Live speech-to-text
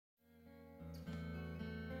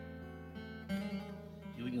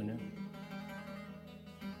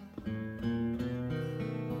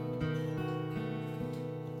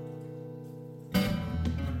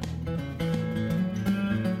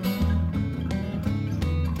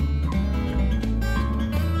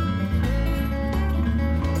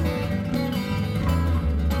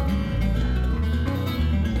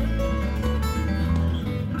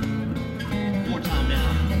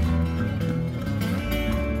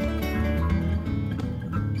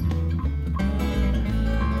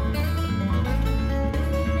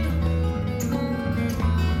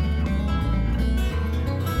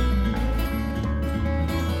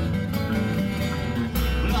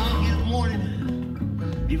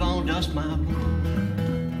gonna dust my broom.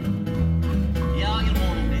 Yeah, I'll get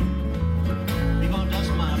morning, baby. We gonna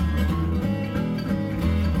dust my broom.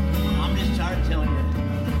 I'm just tired of telling you,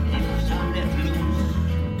 ain't much time left to lose.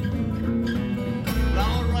 But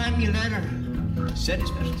I'll write me a letter, send it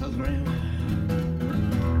special telegram.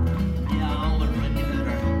 Yeah, I'm gonna write me a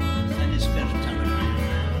letter, send it special telegram.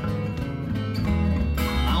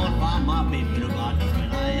 I wanna find my baby, you know, God,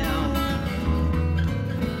 and I am.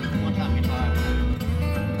 One time guitar.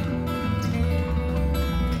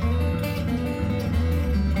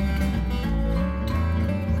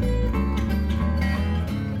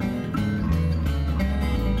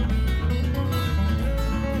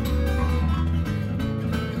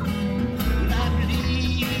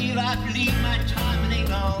 I believe my time ain't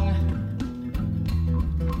long.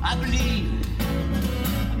 I believe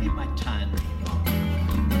my time ain't long.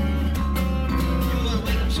 You're gonna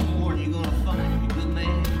wake up some morning, you're gonna find a good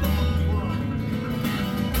man, good man in the world.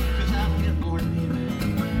 'Cause I'll get more, baby.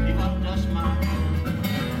 You gotta dust my broom.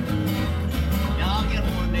 Yeah, I'll get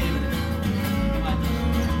more, baby. You gotta dust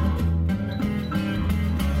my broom.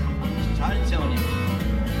 I'm just tired of telling you.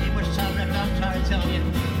 Ain't much time left, I'm tired of telling you.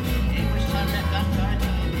 Ain't much time left, I'm tired of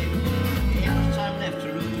telling you. Time left to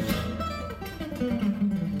lose.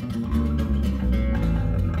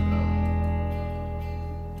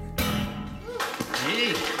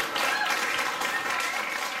 Hey.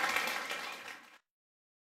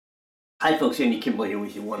 Hi folks, Andy Kimbel here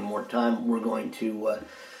with you one more time. We're going to, well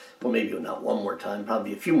maybe not one more time,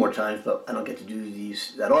 probably a few more times, but I don't get to do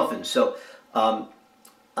these that often. So I'm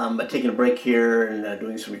taking a break here and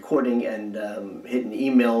doing some recording and hitting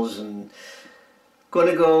emails and going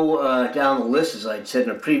to go down the list, as I'd said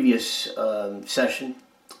in a previous session.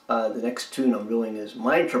 The next tune I'm doing is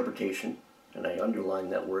my interpretation, and I underline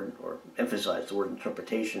that word, or emphasize the word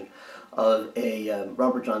interpretation, of a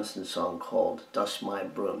Robert Johnson song called Dust My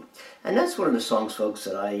Broom. And that's one of the songs, folks,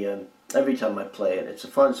 that I, every time I play it, it's a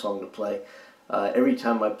fun song to play. Every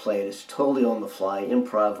time I play it, it's totally on the fly,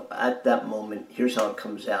 improv, at that moment. Here's how it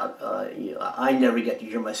comes out. I never get to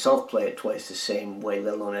hear myself play it twice the same way,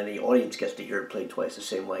 let alone any audience gets to hear it played twice the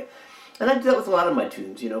same way. And I do that with a lot of my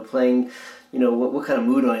tunes, playing, what kind of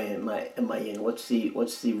mood am I in? What's the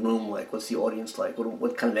room like? What's the audience like?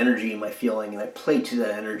 What kind of energy am I feeling? And I play to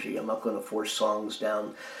that energy. I'm not going to force songs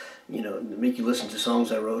down, make you listen to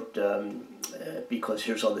songs I wrote because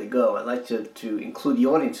here's how they go. I like to include the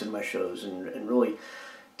audience in my shows and really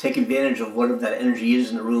take advantage of whatever that energy is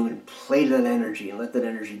in the room and play that energy and let that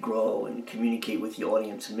energy grow and communicate with the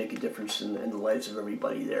audience and make a difference in the lives of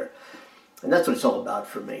everybody there. And that's what it's all about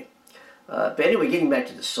for me. But anyway, getting back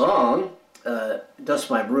to the song, Dust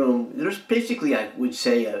My Broom, there's basically, I would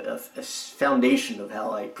say, a foundation of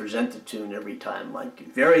how I present the tune every time. I can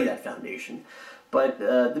vary that foundation. But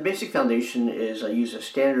the basic foundation is I use a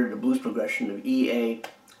standard blues progression of E, A,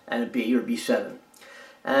 and a B, or B7.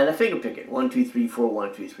 And I finger pick it, 1, 2, 3, 4,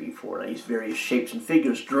 1, 2, 3, 4. And I use various shapes and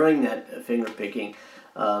figures during that finger picking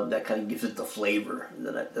that kind of gives it the flavor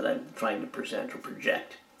that I'm trying to present or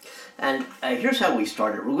project. And here's how we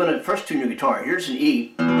started. We're going to first tune your guitar. Here's an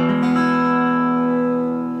E.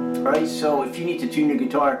 Alright, so if you need to tune your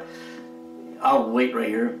guitar, I'll wait right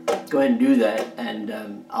here. Go ahead and do that, and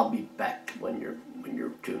I'll be back when you're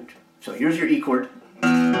tuned. So here's your E chord.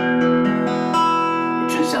 It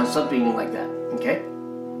should sound something like that, okay?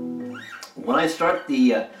 When I start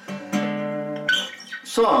the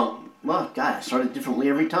song, well, God, I start it differently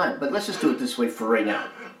every time, but let's just do it this way for right now.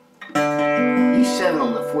 E7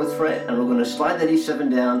 on the 4th fret, and we're going to slide that E7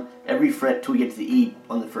 down every fret till we get to the E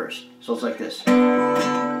on the 1st. So it's like this.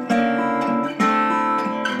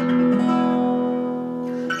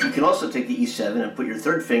 You can also take the E7 and put your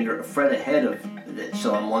 3rd finger a fret ahead of it.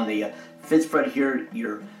 So I'm on the 5th fret here,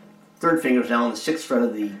 your 3rd finger is now on the 6th fret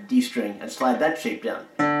of the D string, and slide that shape down.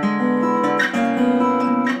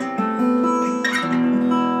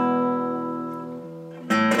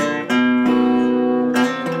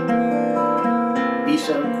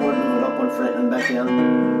 B7 chord, move it up 1 fret and then back down.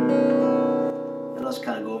 And let's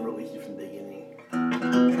kind of go over it with you from the beginning.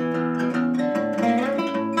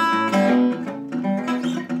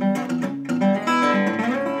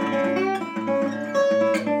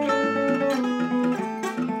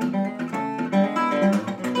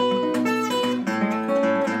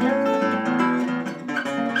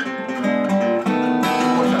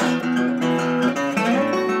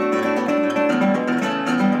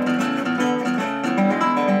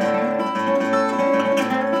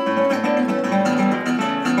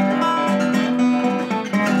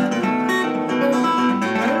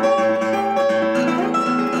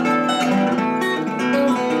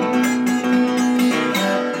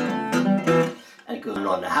 that goes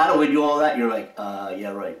on. Now, how do we do all that? You're like,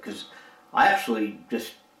 yeah, right. Because I actually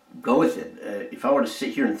just go with it. If I were to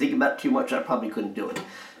sit here and think about it too much, I probably couldn't do it.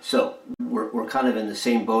 So we're kind of in the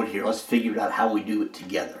same boat here. Let's figure out how we do it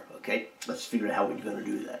together, okay? Let's figure out how we're going to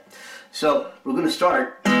do that. So we're going to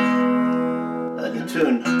start the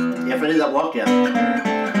tune. After I do that walk down,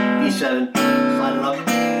 B7, slide it up,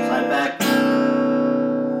 slide it back,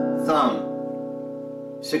 thumb,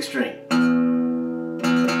 6th string.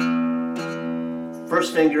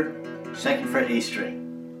 First finger, 2nd fret, A string.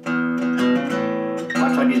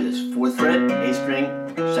 Watch how I do this. 4th fret, A string,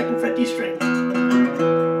 2nd fret, D string.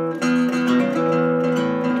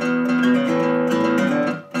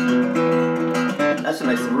 That's a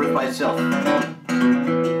nice little riff by itself.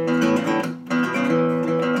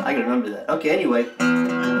 I can remember that. Okay, anyway.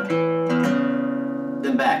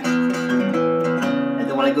 Then back. And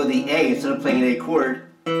then when I go the A, instead of playing an A chord,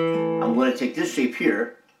 I'm going to take this shape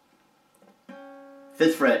here,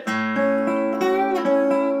 5th fret.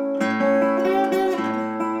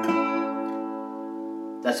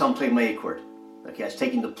 That's how I'm playing my A chord. Okay, it's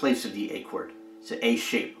taking the place of the A chord. It's an A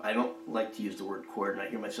shape. I don't like to use the word chord, and I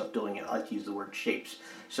hear myself doing it. I like to use the word shapes.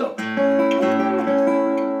 So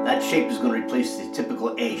that shape is going to replace the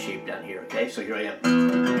typical A shape down here. Okay, so here I am.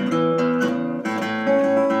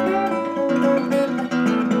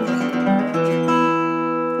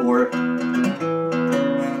 Or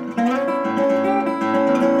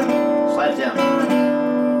slide it down.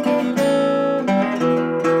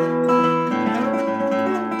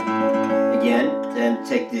 Again, then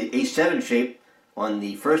take the A7 shape on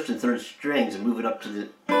the 1st and 3rd strings and move it up to the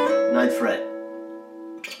 9th fret.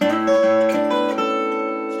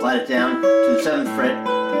 Slide it down to the 7th fret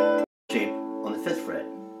shape on the 5th fret.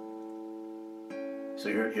 So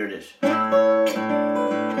here it is.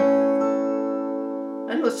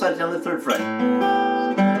 And let's slide it down to the 3rd fret.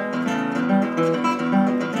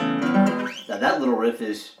 Now that little riff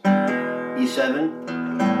is E7,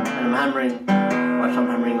 and I'm hammering, watch I'm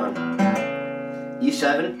hammering on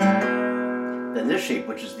E7, then this shape,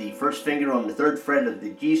 which is the 1st finger on the 3rd fret of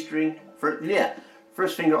the G string,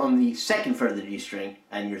 first finger on the 2nd fret of the G string,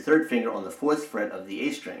 and your 3rd finger on the 4th fret of the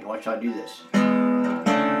A string. Watch how I do this.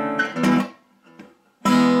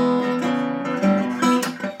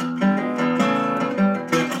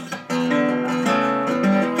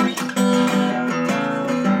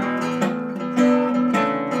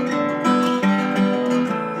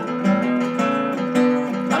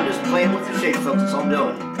 I'm just playing with the shape, folks. That's all I'm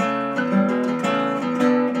doing.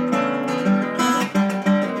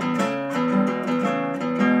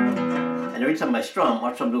 Every time I strum,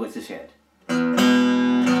 watch what I'm doing with this hand.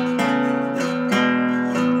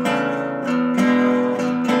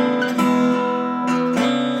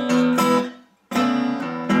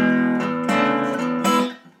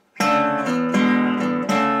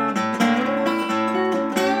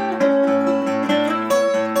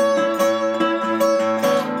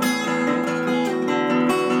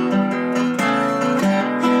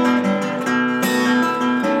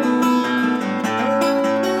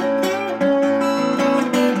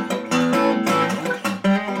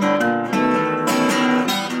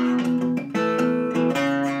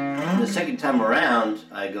 Time around,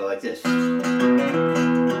 I go like this. Bar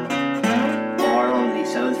on the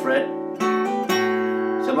 7th fret.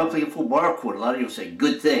 So I'm not playing a full bar chord. A lot of you will say,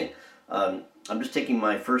 good thing. I'm just taking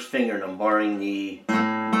my 1st finger and I'm barring the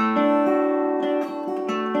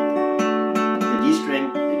D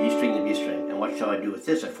string, the D string, the B string. And watch how I do with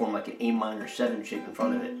this. I form like an A minor 7 shape in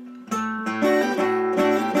front of it.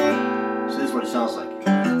 So this is what it sounds like.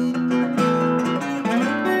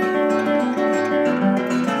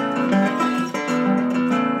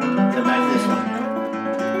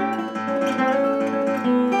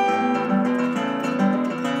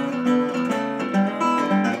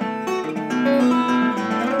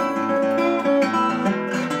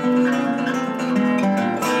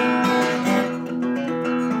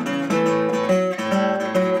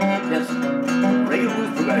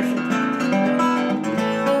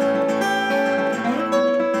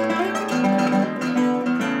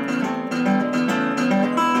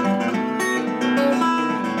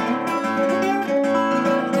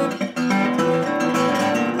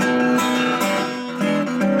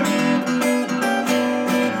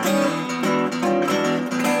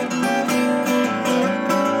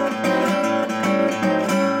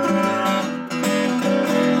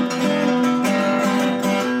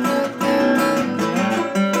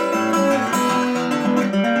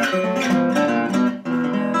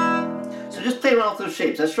 Around with those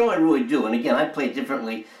shapes. That's all I really do. And again, I play it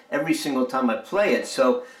differently every single time I play it.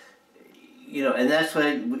 So, you know, and that's what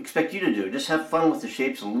I expect you to do. Just have fun with the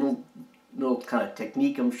shapes and little little kind of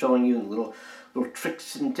technique I'm showing you, and little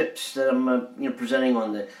tricks and tips that I'm presenting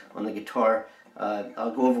on the guitar.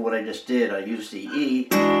 I'll go over what I just did. I used the E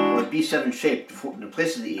or a B7 shape in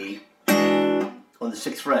place of the E on the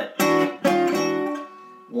 6th fret.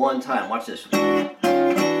 One time, watch this.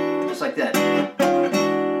 Just like that.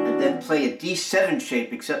 And then play a D7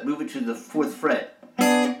 shape, except move it to the 4th fret. So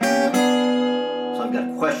I've got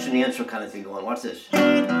a question answer kind of thing going. Watch this.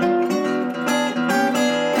 Then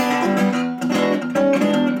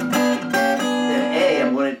A,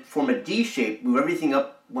 I'm going to form a D shape, move everything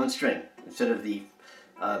up one string. Instead of the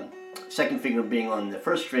second finger being on the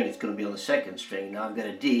 1st string, it's going to be on the 2nd string. Now I've got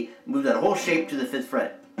a D, move that whole shape to the 5th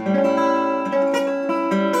fret.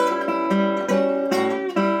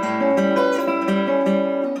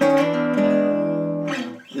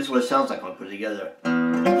 This is what it sounds like when I put it together.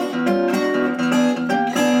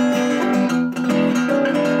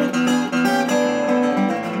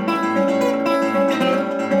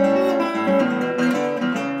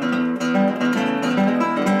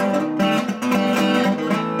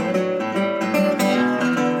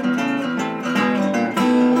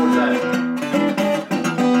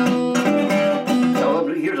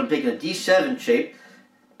 Taking a D7 shape,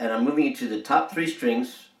 and I'm moving it to the top 3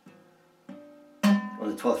 strings on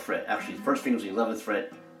the 12th fret. Actually, the 1st finger is the 11th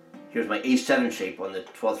fret. Here's my A7 shape on the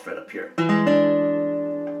 12th fret up here.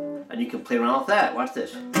 And you can play around with that. Watch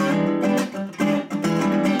this.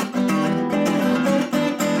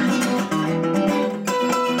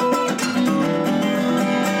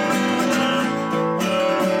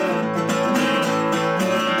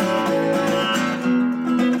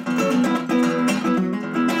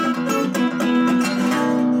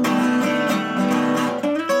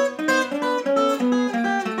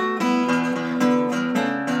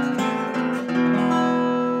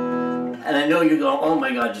 And I know you're going, oh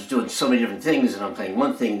my God, just doing so many different things, and I'm playing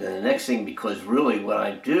one thing, then the next thing, because really what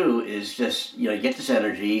I do is just, get this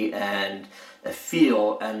energy and a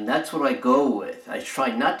feel, and that's what I go with. I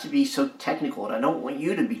try not to be so technical, and I don't want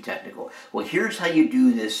you to be technical. Well, here's how you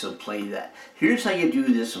do this, so play that. Here's how you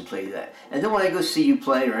do this, and play that. And then when I go see you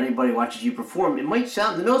play, or anybody watches you perform, it might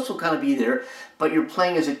sound, the notes will kind of be there, but you're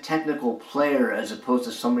playing as a technical player as opposed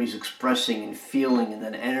to somebody who's expressing and feeling, and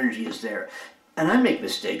then energy is there. And I make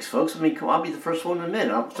mistakes, folks. I mean, I'll be the first one to admit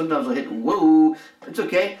it. Sometimes I'll hit, whoa, it's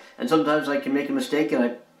okay. And sometimes I can make a mistake and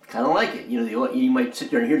I kind of like it. You might sit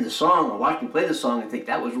there and hear the song or watch me play the song and think,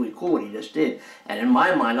 that was really cool what he just did. And in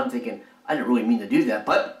my mind, I'm thinking, I didn't really mean to do that,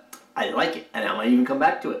 but I like it. And I might even come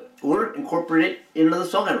back to it or incorporate it in another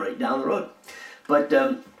song I write down the road. But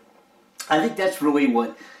I think that's really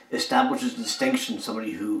what establishes the distinction,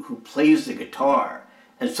 somebody who plays the guitar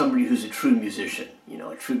and somebody who's a true musician,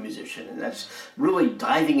 a true musician. And that's really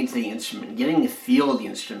diving into the instrument, getting the feel of the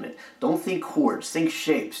instrument. Don't think chords, think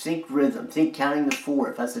shapes, think rhythm, think counting to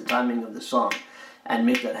 4 if that's the timing of the song, and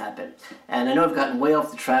make that happen. And I know I've gotten way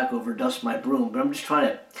off the track over Dust My Broom, but I'm just trying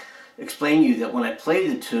to explain to you that when I play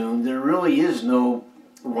the tune, there really is no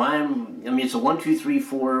rhyme. I mean, it's a 1, 2, 3,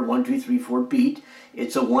 4, 1, 2, 3, 4 beat.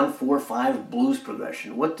 It's a 1, 4, 5 blues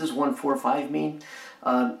progression. What does 1, 4, 5 mean?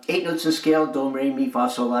 8 notes in scale, do, re, mi, fa,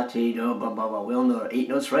 sol, la, ti, do, blah, blah, blah. We all know 8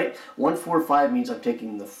 notes, right? 1, 4, 5 means I'm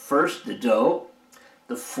taking the first, the do,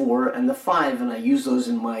 the 4, and the 5, and I use those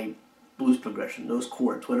in my blues progression, those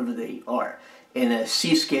chords, whatever they are. In a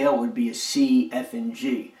C scale would be a C, F, and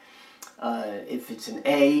G. If it's an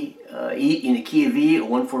A, E, in a key of E, a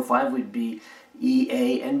 1, 4, 5 would be E,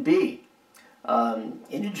 A, and B.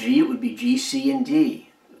 In a G, it would be G, C, and D.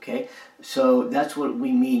 Okay, so that's what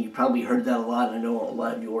we mean. You probably heard that a lot. I know a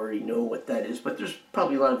lot of you already know what that is, but there's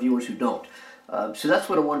probably a lot of viewers who don't. So that's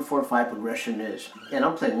what a 1, 4, 5 progression is. And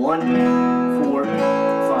I'm playing 1, 4,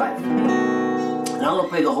 5. And I'm going to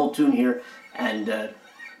play the whole tune here, and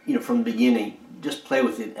from the beginning, just play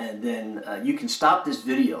with it, and then you can stop this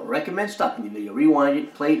video. Recommend stopping the video, rewind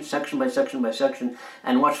it, play it section by section by section,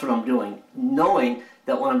 and watch what I'm doing, knowing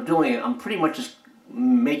that when I'm doing it, I'm pretty much just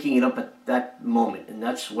making it up at that moment, and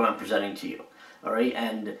that's what I'm presenting to you. All right,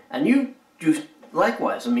 and you do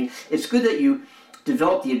likewise. I mean, it's good that you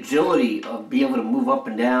develop the agility of being able to move up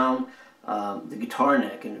and down the guitar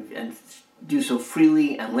neck and do so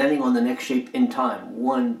freely and landing on the next shape in time.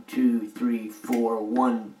 1, 2, 3, 4,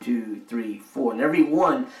 1, 2, 3, 4. And every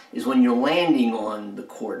one is when you're landing on the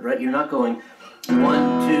chord, right? You're not going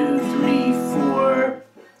 1, 2, 3, 4,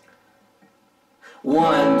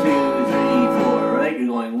 1, 2, 3, 4, right? You're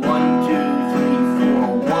going 1, 2, 3,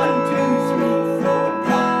 4, 1, 2, 3, 4,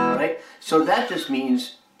 1, right? So that just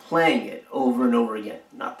means playing it over and over again,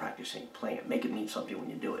 not practicing, playing it. Make it mean something when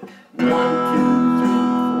you do it. 1, 2, 3,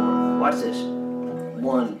 4. Watch this.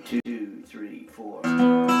 1, 2, 3, 4.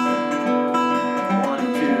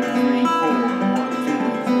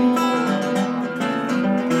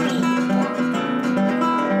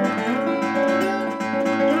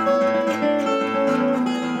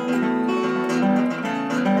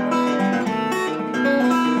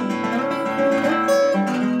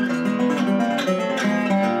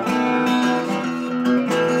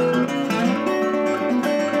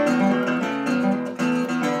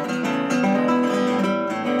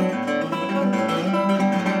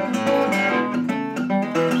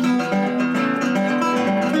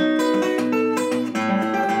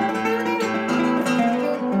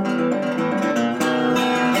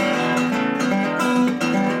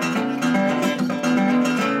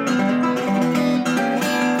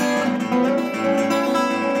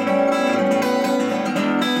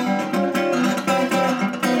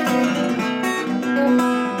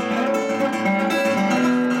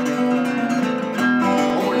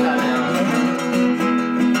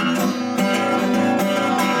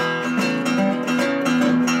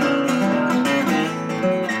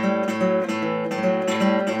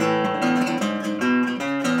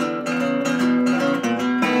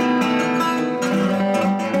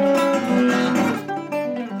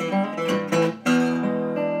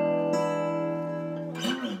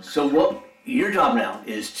 So what your job now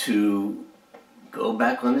is to go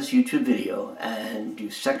back on this YouTube video and do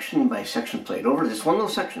section by section, play it over. This one little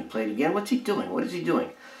section, play it again. What's he doing? What is he doing?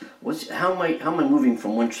 How am I moving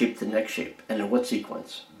from one shape to the next shape, and in what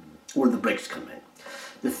sequence? Where the breaks come in.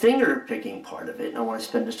 The finger picking part of it, and I want to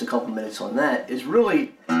spend just a couple minutes on that, is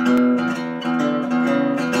really one,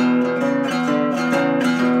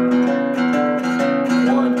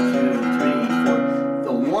 two, three, four.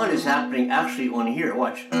 The one is happening actually on here.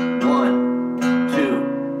 Watch. 1,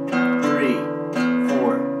 2, 3,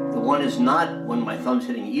 4. The one is not when my thumb's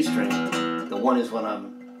hitting the E string. The one is when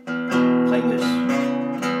I'm playing this.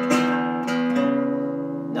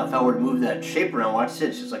 Now if I were to move that shape around, watch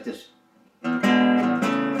this, it's like this.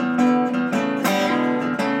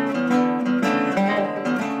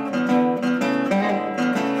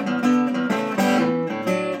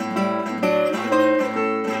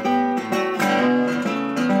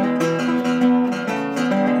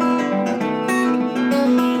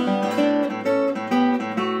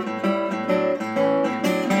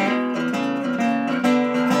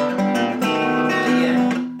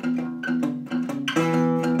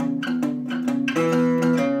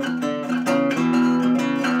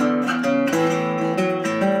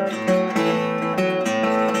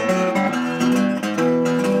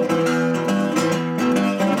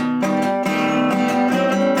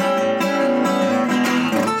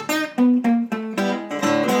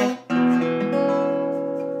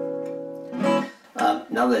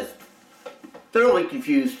 Now that thoroughly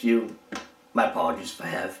confused you, my apologies if I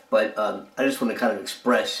have, but I just want to kind of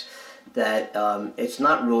express that it's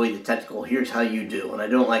not really the technical, here's how you do, and I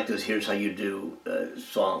don't like those here's how you do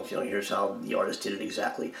songs, here's how the artist did it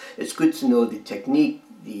exactly. It's good to know the technique,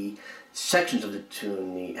 the sections of the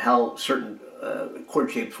tune, how certain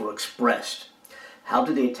chord shapes were expressed. How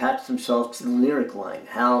did they attach themselves to the lyric line?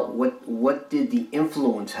 What did the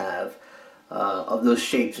influence have of those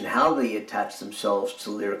shapes, and how they attach themselves to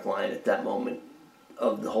the lyric line at that moment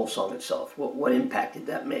of the whole song itself? What impact did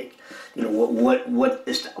that make? What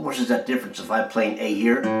establishes that difference if I play an A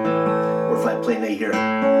here or if I play an A here?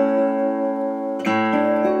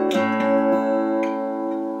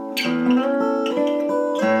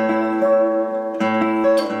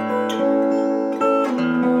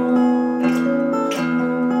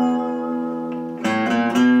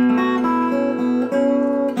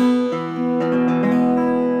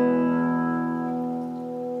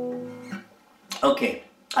 Okay,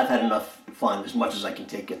 I've had enough fun, as much as I can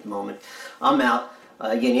take at the moment. I'm out.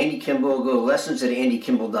 Again, Andy Kimbel, go to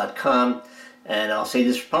lessons@andykimbel.com, and I'll say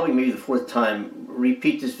this probably maybe the fourth time,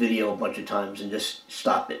 repeat this video a bunch of times and just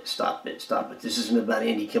stop it. This isn't about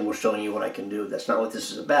Andy Kimbel showing you what I can do. That's not what this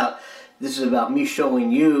is about. This is about me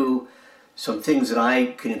showing you some things that I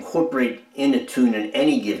can incorporate in a tune at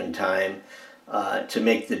any given time to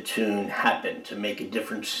make the tune happen, to make a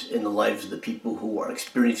difference in the lives of the people who are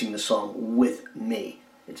experiencing the song with me.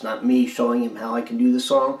 It's not me showing him how I can do the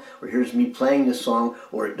song, or here's me playing the song,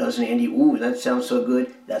 or it doesn't Andy, ooh, that sounds so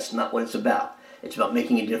good. That's not what it's about. It's about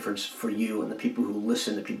making a difference for you and the people who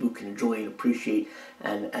listen, the people who can enjoy and appreciate,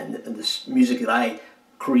 and this music that I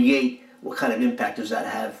create, what kind of impact does that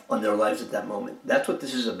have on their lives at that moment? That's what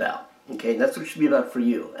this is about. Okay, and that's what it should be about for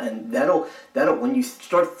you. And that'll when you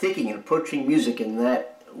start thinking and approaching music in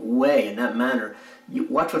that way, in that manner, you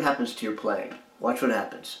watch what happens to your playing. Watch what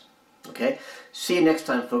happens. Okay? See you next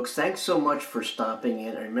time, folks. Thanks so much for stopping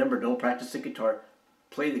in. And remember, don't practice the guitar.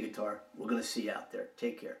 Play the guitar. We're going to see you out there.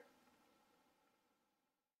 Take care.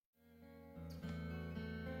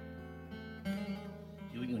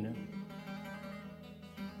 Here we go now.